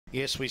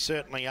Yes, we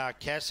certainly are,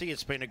 Cassie.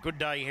 It's been a good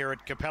day here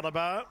at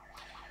Capalaba.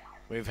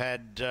 We've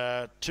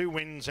had 2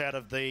 wins out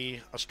of the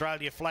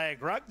Australia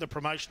flag rug, the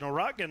promotional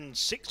rug, and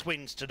 6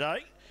 wins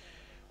today.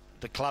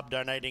 The club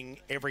donating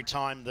every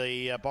time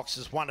the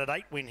boxers 1 at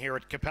 8 win here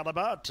at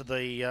Capalaba to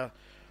the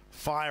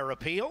fire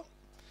appeal.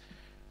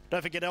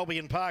 Don't forget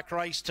Albion Park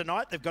race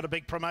tonight. They've got a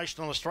big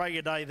promotional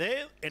Australia Day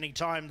there.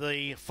 Anytime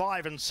the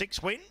 5 and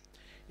 6 win,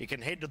 you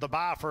can head to the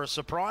bar for a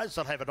surprise.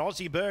 They'll have an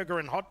Aussie burger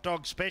and hot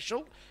dog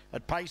special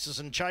at Paces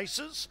and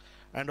Chasers,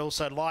 and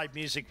also live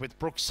music with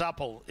Brooke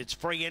Supple. It's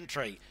free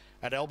entry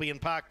at Albion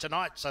Park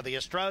tonight, so the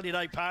Australia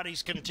Day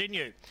parties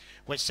continue.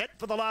 We're set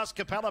for the last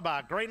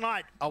Capalaba. Green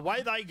light,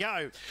 away they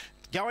go.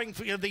 Going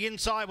for the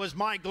inside was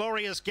My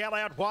Glorious Gal.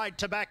 Out wide,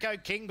 Tobacco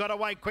King got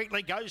away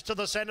quickly, goes to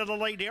the centre to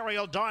lead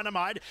Aerial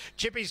Dynamite.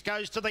 Chippies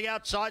goes to the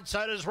outside,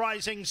 so does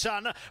Rising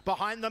Sun.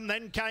 Behind them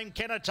then came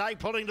Kenate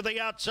pulling to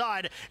the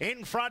outside.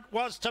 In front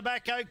was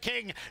Tobacco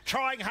King.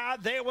 Trying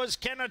hard there was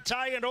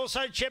Kenate and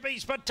also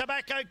Chippies, but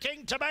Tobacco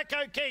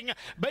King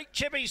beat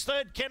Chippies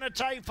third,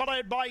 Kenate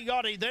followed by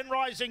Yachty. Then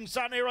Rising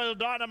Sun, Aerial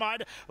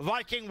Dynamite,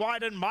 Viking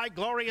Wide and My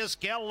Glorious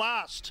Gal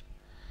last.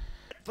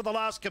 For the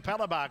last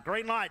Capalaba.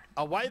 Green light,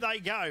 away they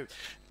go.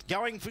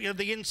 Going for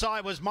the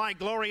inside was My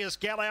Glorious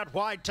Gal. Out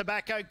wide,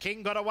 Tobacco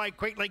King got away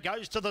quickly,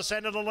 goes to the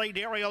centre to lead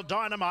Aerial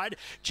Dynamite.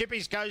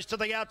 Chippies goes to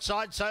the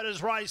outside, so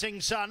does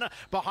Rising Sun.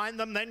 Behind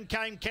them then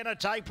came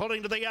Kenate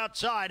pulling to the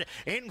outside.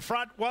 In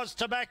front was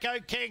Tobacco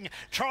King.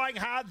 Trying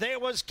hard there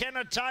was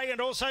Kenate and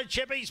also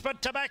Chippies,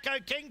 but Tobacco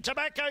King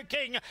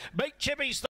beat Chippies.